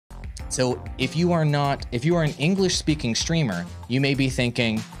So if you are an English speaking streamer, you may be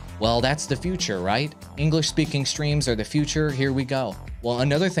thinking, well, that's the future, right? English speaking streams are the future. Here we go. Well,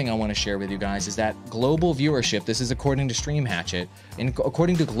 another thing I want to share with you guys is that global viewership, this is according to Stream Hatchet, and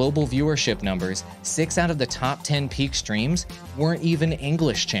according to global viewership numbers, 6 out of the top 10 peak streams weren't even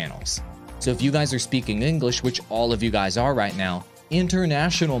English channels. So if you guys are speaking English, which all of you guys are right now,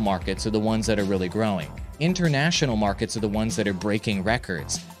 international markets are the ones that are really growing. International markets are the ones that are breaking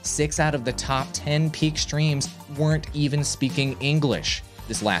records. 6 out of the top 10 peak streams weren't even speaking English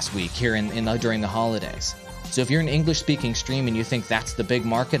this last week here during the holidays. So if you're an English-speaking stream and you think that's the big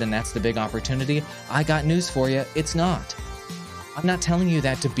market and that's the big opportunity, I got news for you. It's not. I'm not telling you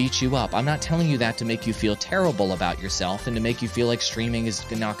that to beat you up. I'm not telling you that to make you feel terrible about yourself and to make you feel like streaming is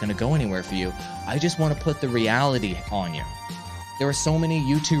not going to go anywhere for you. I just want to put the reality on you. There are so many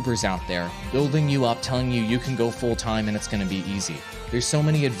YouTubers out there building you up, telling you you can go full-time and it's going to be easy. There's so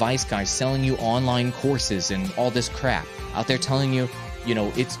many advice guys selling you online courses and all this crap out there telling you, you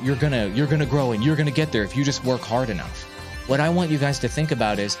know, you're gonna grow and you're gonna get there if you just work hard enough. What I want you guys to think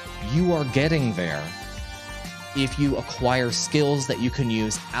about is you are getting there if you acquire skills that you can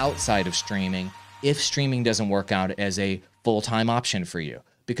use outside of streaming, if streaming doesn't work out as a full-time option for you.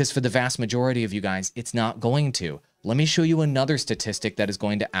 Because for the vast majority of you guys, it's not going to. Let me show you another statistic that is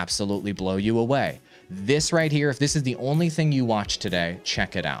going to absolutely blow you away. This right here, if this is the only thing you watch today,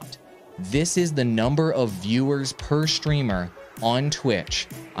 check it out. This is the number of viewers per streamer on Twitch.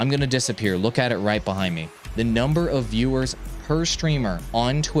 I'm going to disappear. Look at it right behind me. The number of viewers per streamer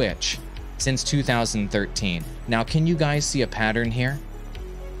on Twitch since 2013. Now, can you guys see a pattern here?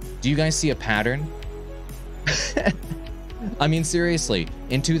 Do you guys see a pattern? I mean, seriously,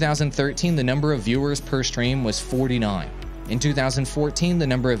 in 2013, the number of viewers per stream was 49. In 2014, the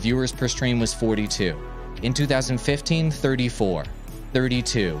number of viewers per stream was 42. In 2015, 34,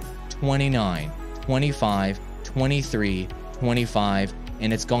 32, 29, 25, 23, 25,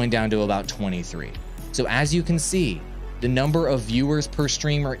 and it's going down to about 23. So as you can see, the number of viewers per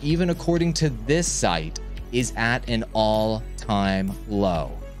streamer, even according to this site, is at an all-time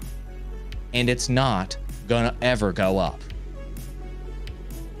low. And it's not gonna ever go up.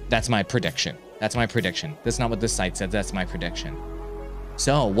 That's my prediction. That's my prediction. That's not what this site said. That's my prediction.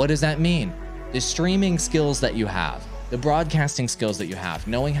 So what does that mean? The streaming skills that you have, the broadcasting skills that you have,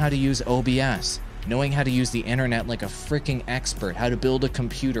 knowing how to use OBS, knowing how to use the internet like a freaking expert, how to build a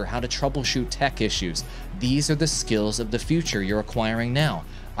computer, how to troubleshoot tech issues. These are the skills of the future you're acquiring now.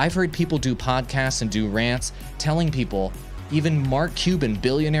 I've heard people do podcasts and do rants telling people, even Mark Cuban,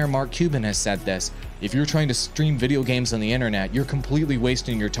 billionaire Mark Cuban has said this, if you're trying to stream video games on the internet, you're completely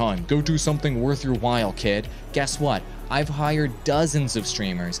wasting your time. Go do something worth your while, kid. Guess what? I've hired dozens of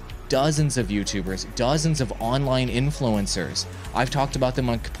streamers, dozens of YouTubers, dozens of online influencers. I've talked about them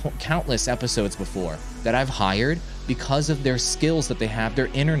on countless episodes before that I've hired because of their skills that they have, their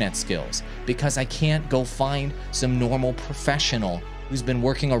internet skills. Because I can't go find some normal professional who's been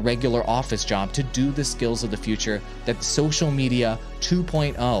working a regular office job to do the skills of the future that social media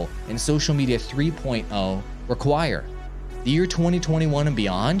 2.0 and social media 3.0 require. The year 2021 and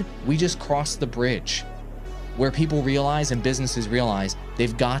beyond, we just crossed the bridge where people realize and businesses realize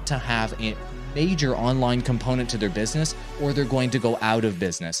they've got to have a major online component to their business or they're going to go out of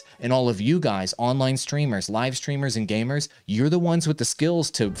business. And all of you guys, online streamers, live streamers, and gamers, you're the ones with the skills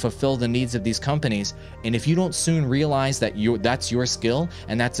to fulfill the needs of these companies. And if you don't soon realize that that's your skill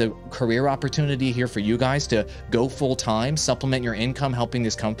and that's a career opportunity here for you guys to go full time, supplement your income helping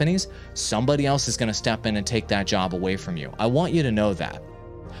these companies, somebody else is going to step in and take that job away from you. I want you to know that.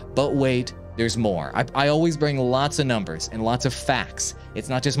 But wait, there's more. I always bring lots of numbers and lots of facts. It's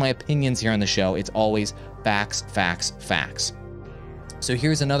not just my opinions here on the show. It's always facts, facts, facts. So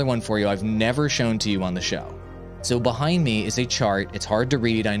here's another one for you I've never shown to you on the show. So behind me is a chart. It's hard to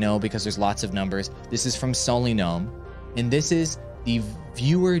read, I know, because there's lots of numbers. This is from Solinome, and this is the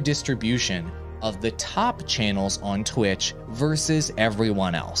viewer distribution of the top channels on Twitch versus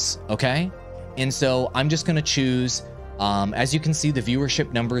everyone else, okay? And so I'm just going to choose, as you can see, the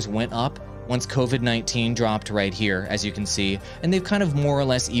viewership numbers went up once COVID-19 dropped right here, as you can see, and they've kind of more or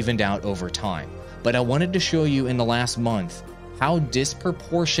less evened out over time. But I wanted to show you in the last month how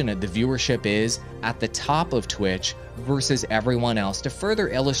disproportionate the viewership is at the top of Twitch versus everyone else to further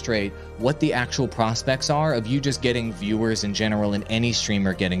illustrate what the actual prospects are of you just getting viewers in general and any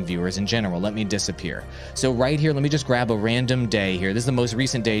streamer getting viewers in general. Let me disappear. So right here, let me just grab a random day here. This is the most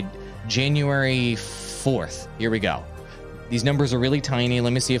recent day, January 4th. Here we go. These numbers are really tiny.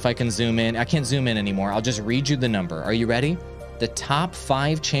 Let me see if I can zoom in. I can't zoom in anymore. I'll just read you the number. Are you ready? The top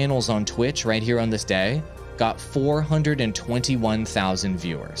 5 channels on Twitch right here on this day got 421,000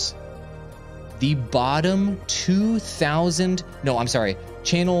 viewers. the bottom 2,000, no, I'm sorry,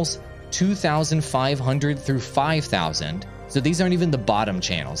 channels 2,500 through 5,000. So these aren't even the bottom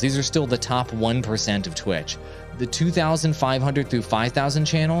channels. These are still the top 1% of Twitch. The 2,500 through 5,000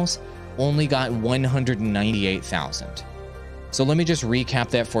 channels only got 198,000. So let me just recap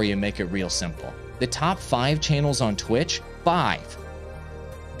that for you and make it real simple. The top 5 channels on Twitch, 5,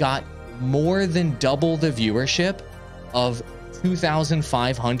 got more than double the viewership of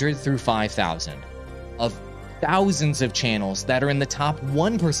 2,500 through 5,000 of thousands of channels that are in the top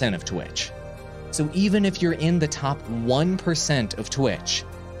 1% of Twitch. So even if you're in the top 1% of Twitch,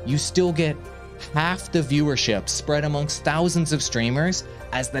 you still get half the viewership spread amongst thousands of streamers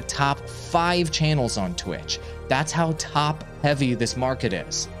as the top 5 channels on Twitch. That's how top heavy this market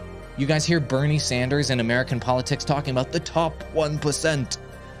is. You guys hear Bernie Sanders in American politics talking about the top 1%.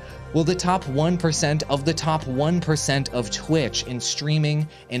 Well, the top 1% of the top 1% of Twitch in streaming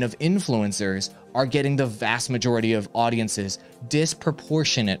and of influencers are getting the vast majority of audiences,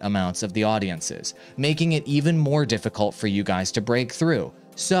 disproportionate amounts of the audiences, making it even more difficult for you guys to break through.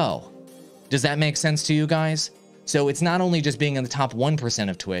 So, does that make sense to you guys? So it's not only just being in the top 1%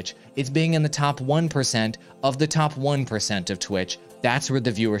 of Twitch, it's being in the top 1% of the top 1% of Twitch. That's where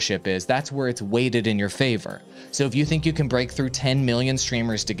the viewership is. That's where it's weighted in your favor. So if you think you can break through 10 million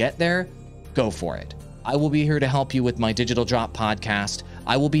streamers to get there, go for it. I will be here to help you with my Digital Drop podcast.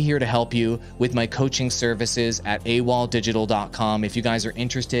 I will be here to help you with my coaching services at awalldigital.com. If you guys are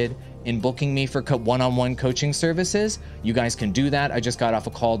interested in booking me for one-on-one coaching services, you guys can do that. I just got off a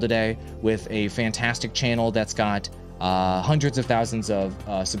call today with a fantastic channel that's got hundreds of thousands of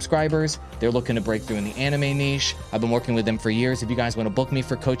subscribers. They're looking to break through in the anime niche. I've been working with them for years. If you guys want to book me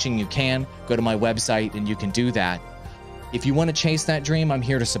for coaching, you can. Go to my website and you can do that. If you want to chase that dream, I'm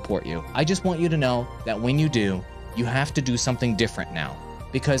here to support you. I just want you to know that when you do, you have to do something different now,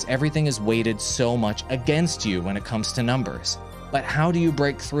 because everything is weighted so much against you when it comes to numbers. But how do you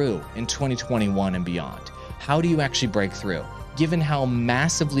break through in 2021 and beyond? How do you actually break through, given how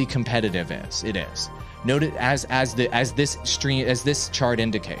massively competitive it is? Note it as this chart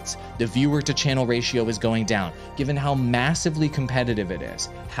indicates, the viewer to channel ratio is going down. Given how massively competitive it is,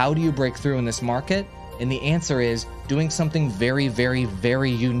 how do you break through in this market? And the answer is doing something very, very, very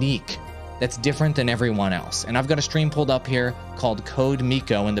unique that's different than everyone else. And I've got a stream pulled up here called Code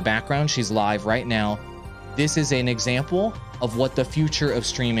Miko in the background. She's live right now. This is an example of what the future of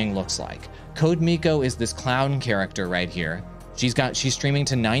streaming looks like. Code Miko is this clown character right here. She's streaming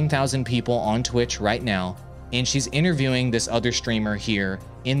to 9,000 people on Twitch right now, and she's interviewing this other streamer here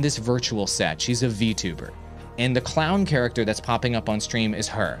in this virtual set. She's a VTuber. And the clown character that's popping up on stream is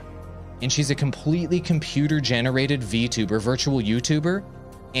her. And she's a completely computer-generated VTuber, virtual YouTuber,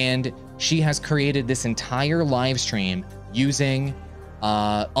 and she has created this entire live stream using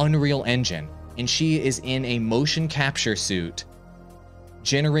Unreal Engine. And she is in a motion capture suit,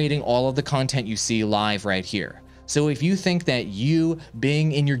 generating all of the content you see live right here. So if you think that you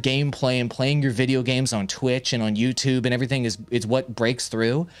being in your gameplay and playing your video games on Twitch and on YouTube and everything is what breaks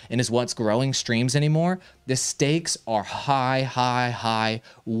through and is what's growing streams anymore, the stakes are high,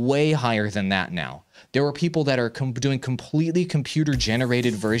 way higher than that now. There are people that are doing completely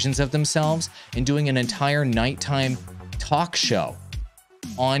computer-generated versions of themselves and doing an entire nighttime talk show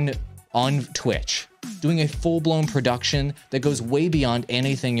on Twitch, doing a full-blown production that goes way beyond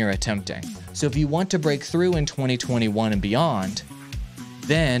anything you're attempting. So if you want to break through in 2021 and beyond,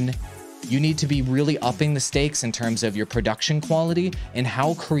 then you need to be really upping the stakes in terms of your production quality and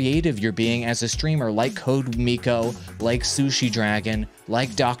how creative you're being as a streamer, like Code Miko, like Sushi Dragon,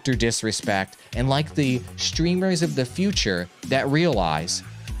 like Dr. Disrespect, and like the streamers of the future that realize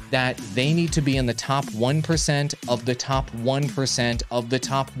that they need to be in the top 1% of the top 1% of the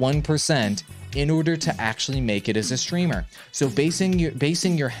top 1% in order to actually make it as a streamer. So basing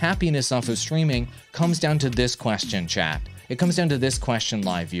your happiness off of streaming comes down to this question, chat. It comes down to this question,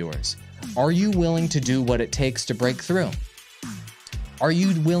 live viewers. Are you willing to do what it takes to break through? Are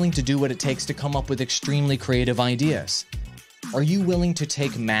you willing to do what it takes to come up with extremely creative ideas? Are you willing to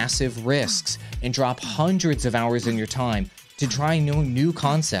take massive risks and drop hundreds of hours in your time to try new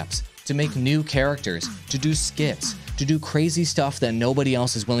concepts, to make new characters, to do skits, to do crazy stuff that nobody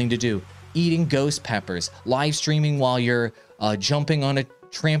else is willing to do? Eating ghost peppers, live streaming while you're jumping on a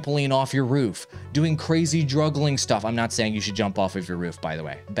trampoline off your roof, doing crazy juggling stuff. I'm not saying you should jump off of your roof, by the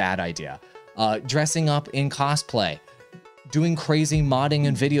way. Bad idea. Dressing up in cosplay, doing crazy modding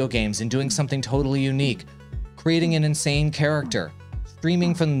in video games and doing something totally unique, creating an insane character,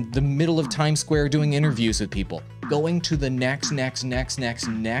 streaming from the middle of Times Square doing interviews with people, going to the next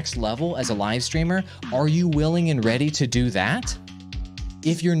level as a live streamer. Are you willing and ready to do that?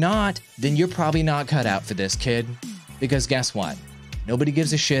 If you're not, then you're probably not cut out for this, kid. Because guess what? Nobody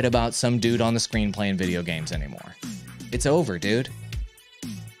gives a shit about some dude on the screen playing video games anymore. It's over, dude.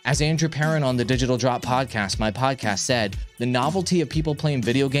 As Andrew Perrin on the Digital Drop podcast, my podcast, said, the novelty of people playing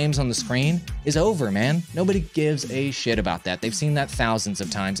video games on the screen is over, man. Nobody gives a shit about that. They've seen that thousands of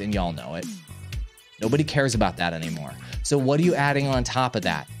times, and y'all know it. Nobody cares about that anymore. So what are you adding on top of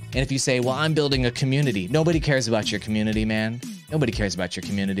that? And if you say, well, I'm building a community, nobody cares about your community, man. Nobody cares about your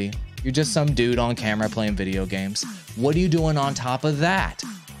community. You're just some dude on camera playing video games. What are you doing on top of that?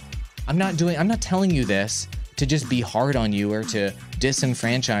 I'm not telling you this to just be hard on you or to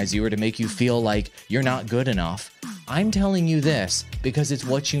disenfranchise you or to make you feel like you're not good enough. I'm telling you this because it's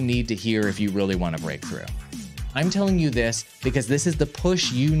what you need to hear if you really want to break through. I'm telling you this because this is the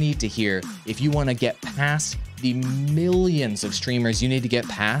push you need to hear if you want to get past the millions of streamers you need to get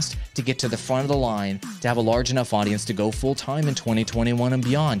past to get to the front of the line, to have a large enough audience to go full-time in 2021 and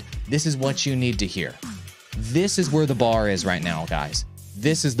beyond. This is what you need to hear. This is where the bar is right now, guys.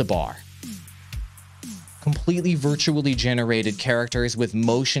 This is the bar. Completely virtually generated characters with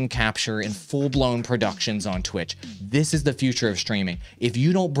motion capture and full-blown productions on Twitch. This is the future of streaming. If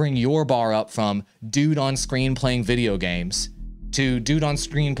you don't bring your bar up from dude on screen playing video games to dude on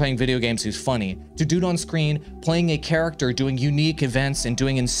screen playing video games who's funny, to dude on screen playing a character doing unique events and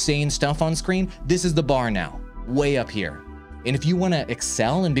doing insane stuff on screen, this is the bar now, way up here. And if you want to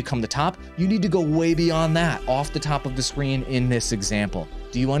excel and become the top, you need to go way beyond that, off the top of the screen in this example.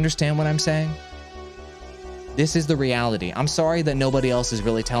 Do you understand what I'm saying? This is the reality. I'm sorry that nobody else is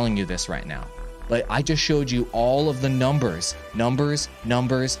really telling you this right now, but I just showed you all of the numbers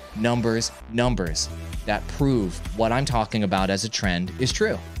that prove what I'm talking about as a trend is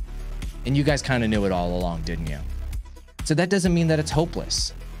true. And you guys kind of knew it all along, didn't you? So that doesn't mean that it's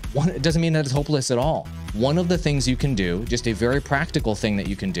hopeless. It doesn't mean that it's hopeless at all. One of the things you can do, just a very practical thing that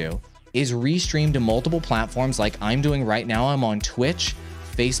you can do, is restream to multiple platforms like I'm doing right now. I'm on Twitch,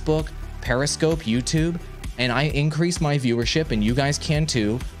 Facebook, Periscope, YouTube, and I increase my viewership, and you guys can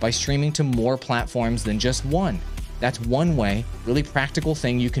too, by streaming to more platforms than just one. That's one way, really practical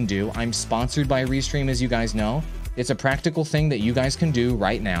thing you can do. I'm sponsored by Restream, as you guys know. It's a practical thing that you guys can do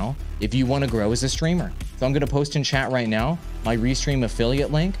right now if you want to grow as a streamer. So I'm going to post in chat right now my Restream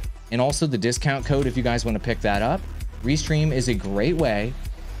affiliate link and also the discount code if you guys want to pick that up. Restream is a great way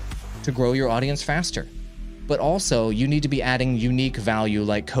to grow your audience faster. But also, you need to be adding unique value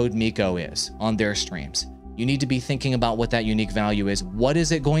like Code Miko is on their streams. You need to be thinking about what that unique value is. What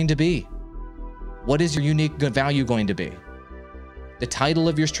is it going to be? What is your unique value going to be? The title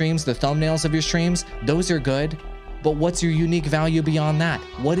of your streams, the thumbnails of your streams, those are good. But what's your unique value beyond that?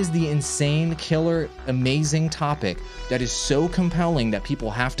 What is the insane, killer, amazing topic that is so compelling that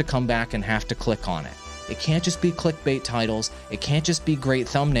people have to come back and have to click on it? It can't just be clickbait titles. It can't just be great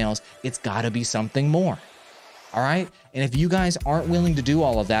thumbnails. It's got to be something more. All right? And if you guys aren't willing to do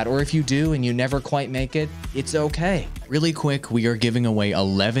all of that, or if you do and you never quite make it, it's okay. Really quick, we are giving away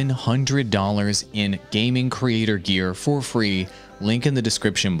 $1,100 in gaming creator gear for free. Link in the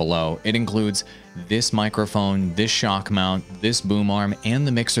description below. It includes this microphone, this shock mount, this boom arm, and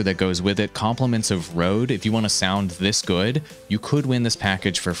the mixer that goes with it. Compliments of Rode. If you want to sound this good, you could win this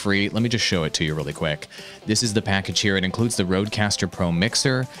package for free. Let me just show it to you really quick. This is the package here. It includes the Rodecaster Pro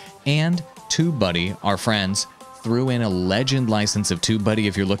mixer and TubeBuddy, our friends, threw in a legend license of TubeBuddy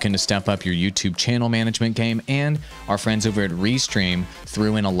if you're looking to step up your YouTube channel management game, and our friends over at Restream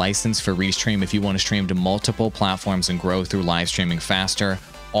threw in a license for Restream if you want to stream to multiple platforms and grow through live streaming faster.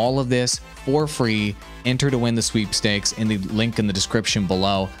 All of this for free. Enter to win the sweepstakes in the link in the description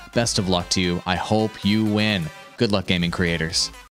below. Best of luck to you. I hope you win. Good luck, gaming creators.